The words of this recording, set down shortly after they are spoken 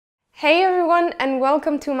Hey everyone, and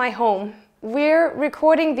welcome to my home. We're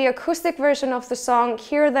recording the acoustic version of the song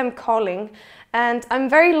Hear Them Calling, and I'm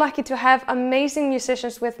very lucky to have amazing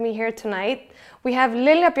musicians with me here tonight. We have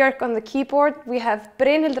Lilja Björk on the keyboard, we have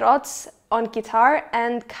Brynhildur Odds on guitar,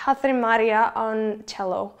 and Katrin Maria on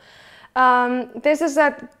cello. This is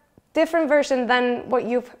a different version than what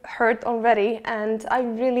you've heard already, and I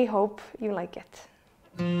really hope you like it.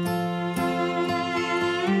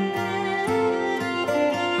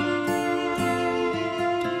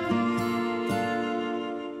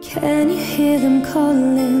 Can you hear them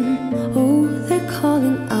calling? Oh, they're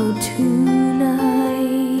calling out tonight.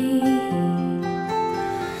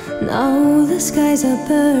 Now the skies are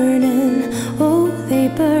burning. Oh, they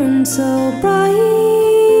burn so bright.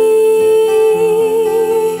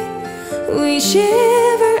 We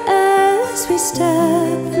shiver as we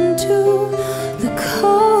step into the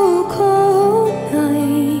cold, cold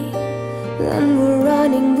night. Then we're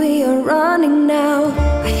running, we are running now.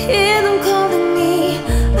 I hear them calling me,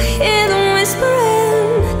 I hear them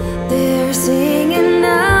whispering. They're singing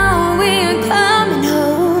now, we are coming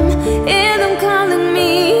home. Hear them calling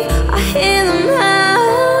me, I hear them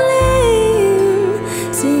howling,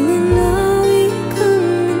 singing now we're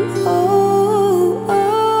coming home.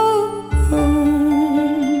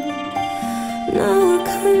 Now we're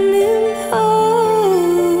coming home.